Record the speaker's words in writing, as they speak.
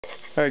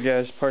Alright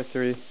guys, part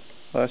 3,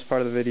 last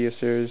part of the video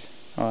series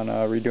on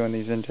redoing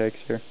these intakes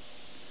here.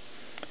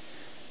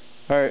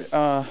 Alright,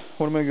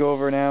 what I'm going to go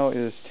over now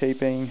is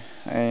taping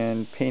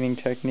and painting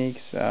techniques.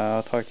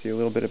 I'll talk to you a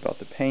little bit about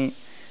the paint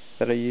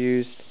that I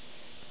used,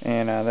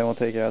 and then we'll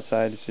take it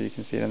outside so you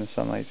can see it in the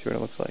sunlight, see what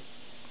it looks like.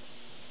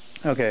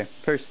 Okay,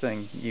 first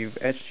thing, you've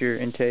etched your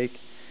intake,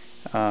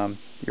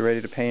 you're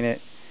ready to paint it,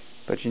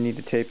 but you need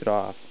to tape it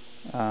off.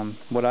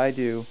 What I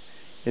do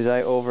is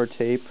I over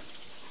tape.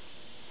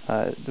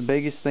 The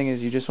biggest thing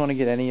is you just want to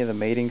get any of the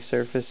mating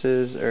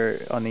surfaces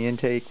or on the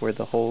intake where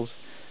the holes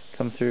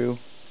come through,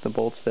 the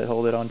bolts that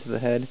hold it onto the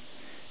head.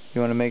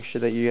 You want to make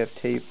sure that you have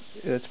tape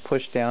that's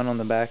pushed down on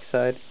the back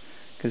side,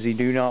 because you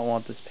do not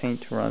want this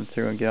paint to run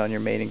through and get on your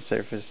mating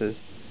surfaces.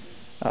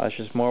 It's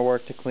just more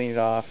work to clean it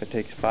off. It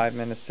takes 5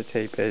 minutes to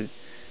tape it.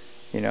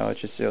 You know,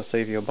 it'll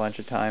save you a bunch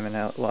of time and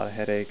a lot of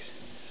headaches.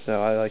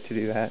 So I like to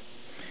do that.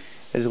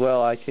 As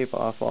well, I tape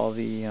off all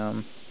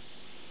the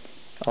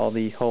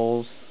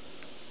holes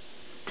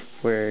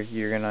where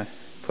you're gonna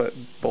put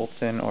bolts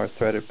in or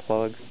threaded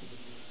plugs.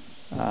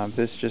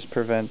 This just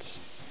prevents,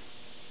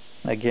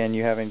 again,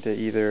 you having to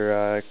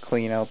either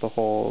clean out the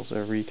holes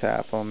or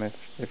re-tap them if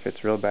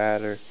it's real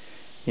bad, or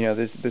you know,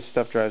 this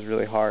stuff dries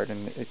really hard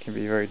and it can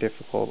be very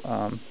difficult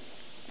to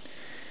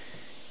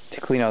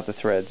clean out the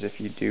threads if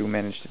you do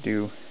manage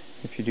to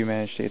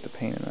get the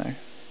paint in there.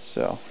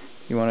 So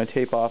you want to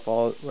tape off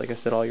all, like I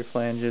said, all your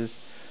flanges.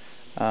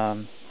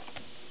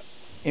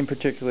 In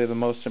particular, the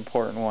most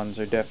important ones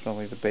are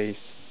definitely the base,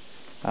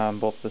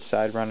 both the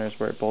side runners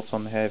where it bolts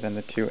on the head and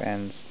the two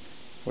ends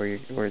where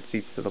it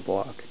seats to the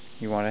block.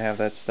 You want to have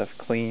that stuff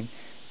clean,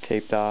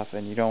 taped off,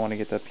 and you don't want to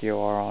get the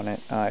POR on it.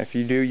 If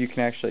you do, you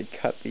can actually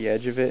cut the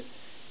edge of it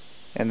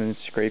and then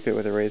scrape it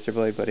with a razor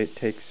blade, but it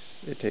takes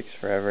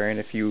forever. And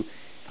if you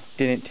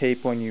didn't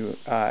tape when you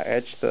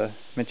etched the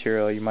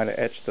material, you might have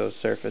etched those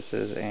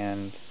surfaces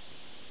and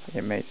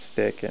it may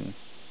stick, and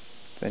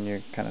then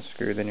you're kind of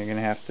screwed. Then you're going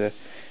to have to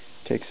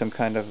take some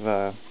kind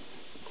of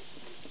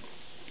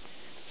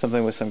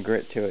something with some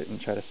grit to it and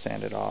try to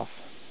sand it off.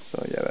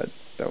 So yeah,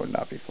 that would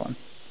not be fun.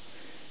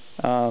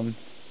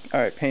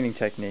 Alright, painting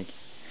technique.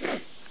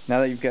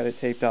 Now that you've got it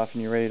taped off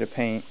and you're ready to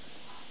paint,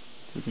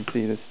 you can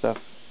see this stuff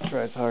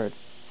dries hard.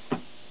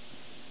 Just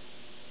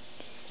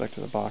stuck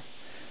to the box.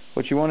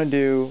 What you want to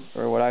do,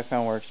 or what I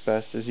found works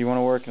best, is you want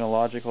to work in a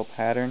logical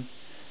pattern.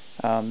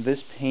 This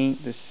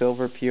paint, this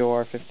silver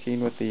POR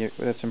 15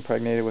 that's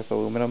impregnated with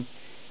aluminum,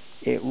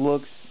 it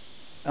looks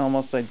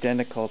almost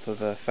identical to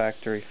the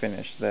factory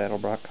finish, the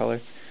Edelbrock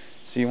color.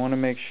 So you want to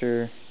make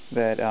sure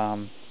that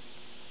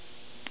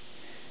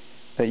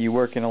that you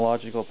work in a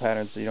logical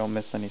pattern so you don't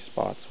miss any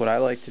spots. What I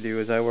like to do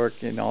is I work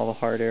in all the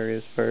hard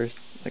areas first,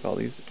 like all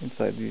these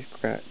inside these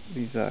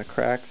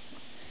cracks,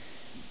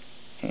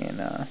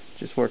 and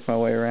just work my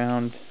way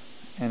around.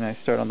 And I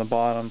start on the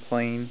bottom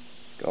plain,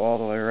 go all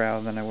the way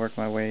around, then I work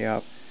my way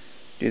up,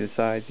 do the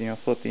sides, you know,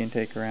 flip the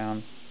intake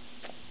around.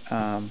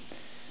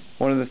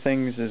 One of the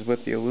things is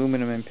with the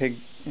aluminum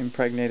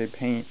impregnated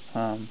paint,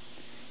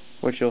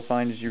 what you'll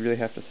find is you really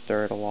have to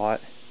stir it a lot,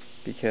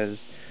 because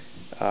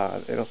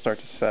it'll start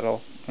to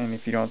settle, and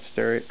if you don't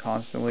stir it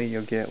constantly,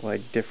 you'll get like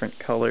a different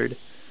color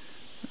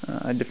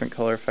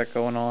effect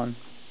going on.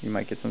 You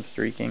might get some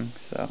streaking,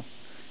 so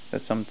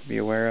that's something to be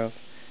aware of.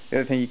 The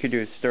other thing you could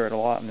do is stir it a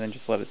lot and then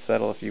just let it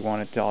settle if you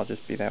want it to all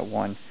just be that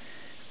one,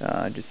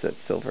 just that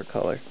silver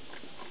color.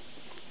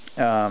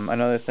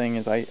 Another thing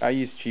is I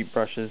use cheap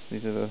brushes.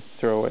 These are the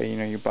throwaway, you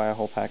know, you buy a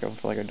whole pack of them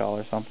for like $1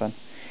 or something.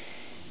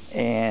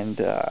 And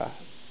the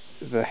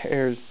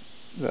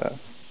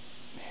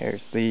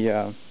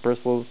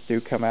bristles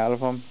do come out of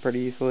them pretty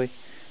easily.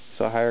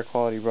 So a higher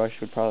quality brush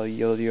would probably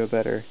yield you a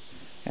better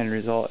end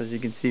result, as you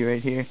can see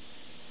right here.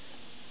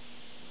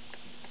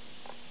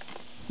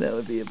 That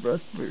would be a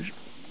brush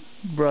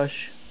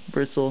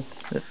bristle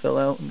that fell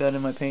out and got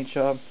in my paint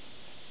job.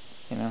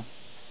 You know,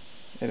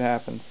 it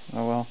happens.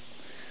 Oh well.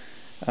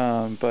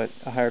 But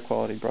a higher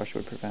quality brush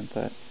would prevent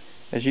that.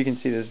 As you can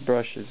see, this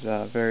brush is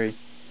very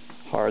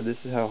hard. This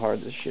is how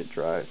hard this shit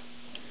dries.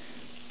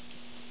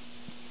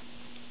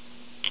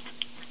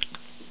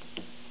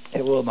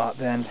 It will not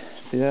bend.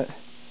 See that?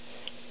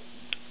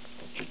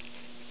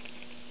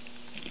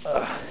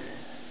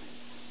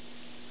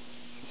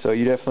 So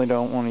you definitely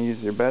don't want to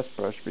use your best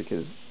brush,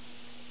 because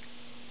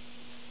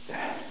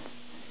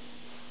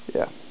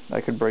yeah, I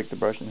could break the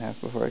brush in half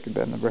before I could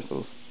bend the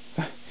bristles.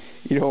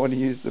 You don't want to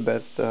use the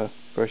best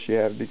brush you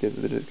have, because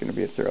it is going to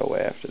be a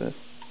throwaway after this.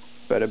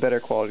 But a better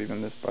quality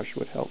than this brush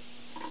would help.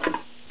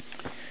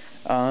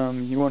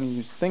 You want to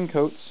use thin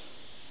coats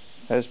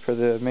as per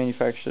the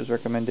manufacturer's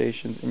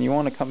recommendations, and you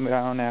want to come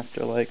down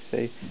after like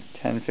say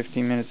 10-15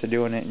 minutes of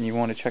doing it, and you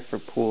want to check for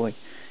pooling.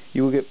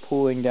 You will get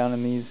pooling down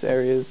in these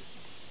areas.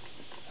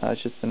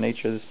 It's just the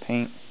nature of this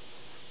paint.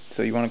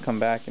 So you want to come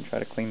back and try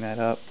to clean that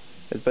up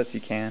as best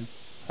you can.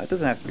 It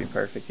doesn't have to be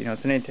perfect, you know,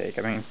 it's an intake.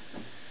 I mean,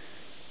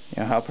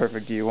 you know, how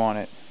perfect do you want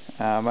it?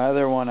 My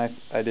other one I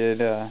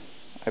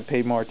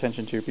paid more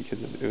attention to because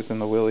it was in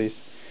the willies,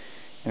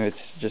 and it's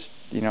just,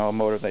 you know, a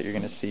motor that you're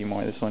going to see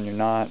more. This one you're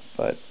not,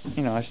 but,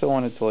 you know, I still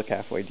want it to look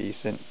halfway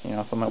decent. You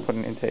know, if I'm going to put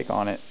an intake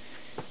on it,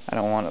 I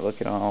don't want it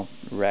looking all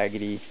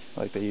raggedy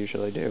like they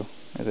usually do,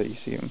 or that you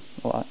see them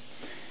a lot.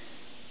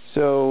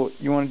 So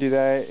you want to do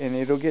that, and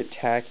it'll get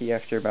tacky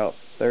after about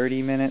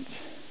 30 minutes,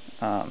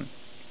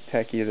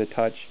 tacky to the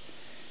touch,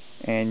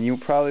 and you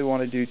probably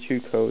want to do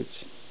 2 coats,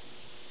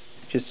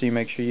 just so you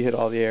make sure you hit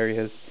all the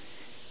areas,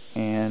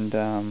 and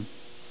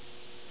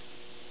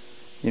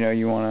you know,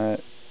 you want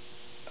to,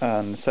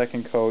 the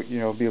second coat, you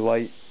know, be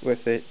light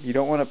with it. You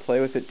don't want to play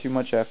with it too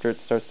much after it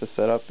starts to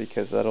set up,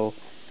 because that'll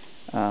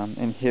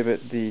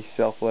inhibit the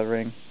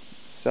self-leveling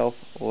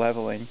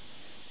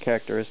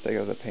characteristic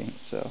of the paint.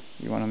 So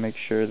you want to make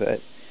sure that,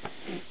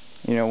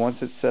 you know, once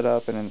it's set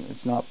up and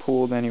it's not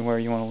pooled anywhere,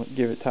 you want to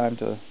give it time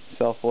to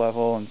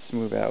self-level and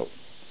smooth out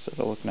so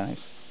it'll look nice.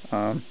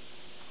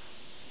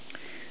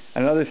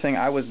 Another thing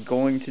I was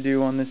going to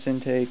do on this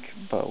intake,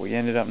 but we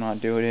ended up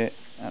not doing it.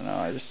 I don't know,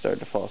 I just started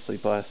to fall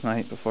asleep last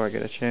night before I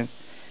got a chance.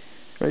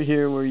 Right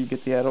here where you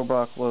get the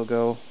Edelbrock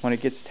logo, when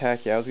it gets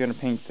tacky, I was going to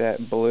paint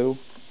that blue.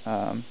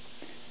 I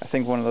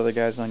think one of the other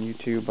guys on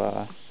YouTube,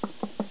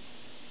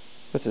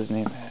 what's his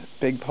name,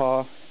 Big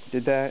Paw,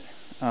 did that.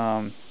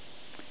 On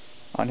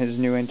his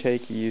new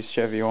intake, he used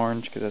Chevy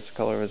Orange because that's the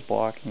color of his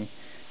block, and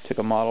he took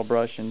a model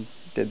brush and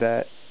did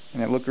that,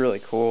 and it looked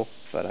really cool,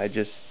 but I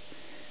just,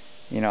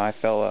 you know, I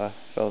fell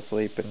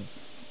asleep, and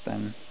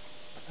then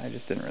I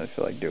just didn't really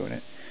feel like doing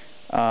it.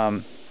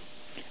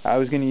 I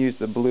was going to use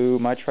the blue.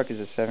 My truck is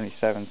a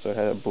 77, so it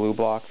had a blue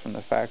block from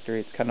the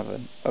factory. It's kind of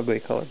an ugly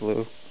color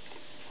blue.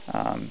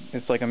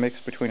 It's like a mix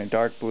between a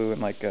dark blue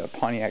and like a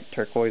Pontiac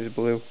turquoise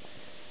blue.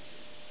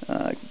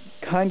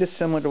 Kind of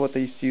similar to what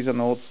they used to use on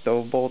the old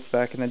stove bolts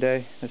back in the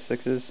day, the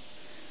 6s.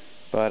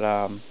 But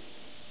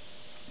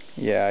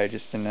yeah, I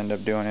just didn't end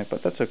up doing it,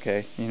 but that's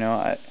okay. You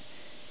know,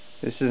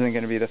 this isn't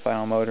going to be the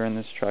final motor in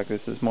this truck.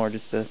 This is more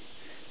just a,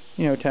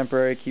 you know,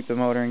 temporary, keep the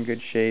motor in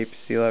good shape,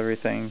 seal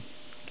everything,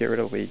 get rid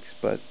of leaks,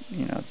 but,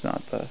 you know, it's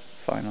not the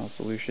final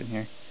solution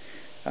here.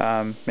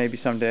 Maybe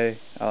someday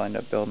I'll end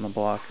up building the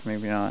block,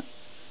 maybe not.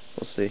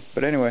 We'll see.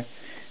 But anyway,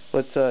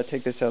 let's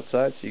take this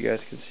outside so you guys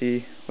can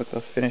see what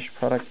the finished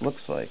product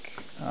looks like.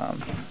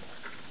 I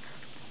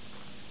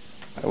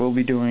will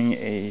be doing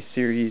a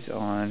series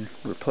on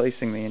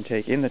replacing the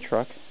intake in the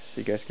truck,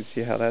 so you guys can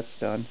see how that's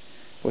done,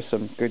 with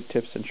some good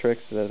tips and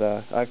tricks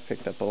that I've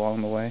picked up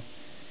along the way.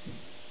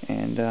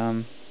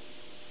 And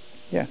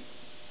yeah,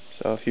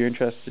 so if you're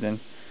interested in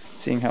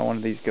seeing how one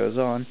of these goes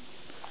on,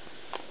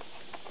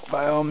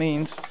 by all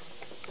means,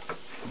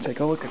 take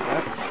a look at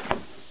that.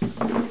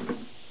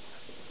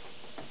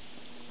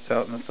 It's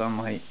out in the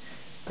sunlight,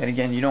 and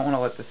again, you don't want to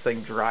let this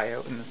thing dry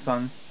out in the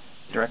sun,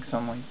 direct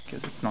sunlight,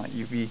 because it's not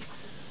UV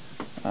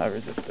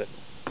resistant.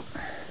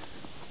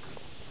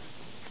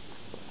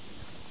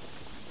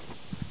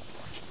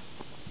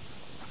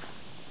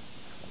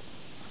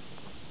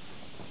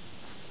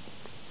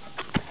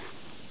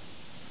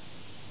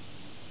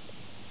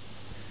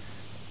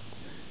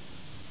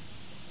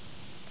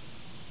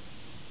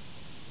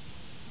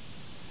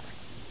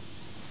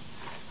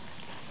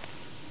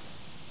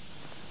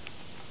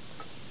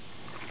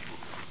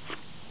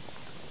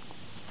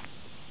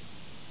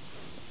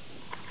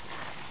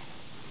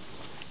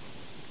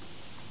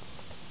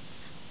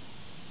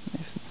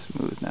 Nice and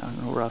smooth now,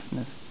 no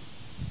roughness.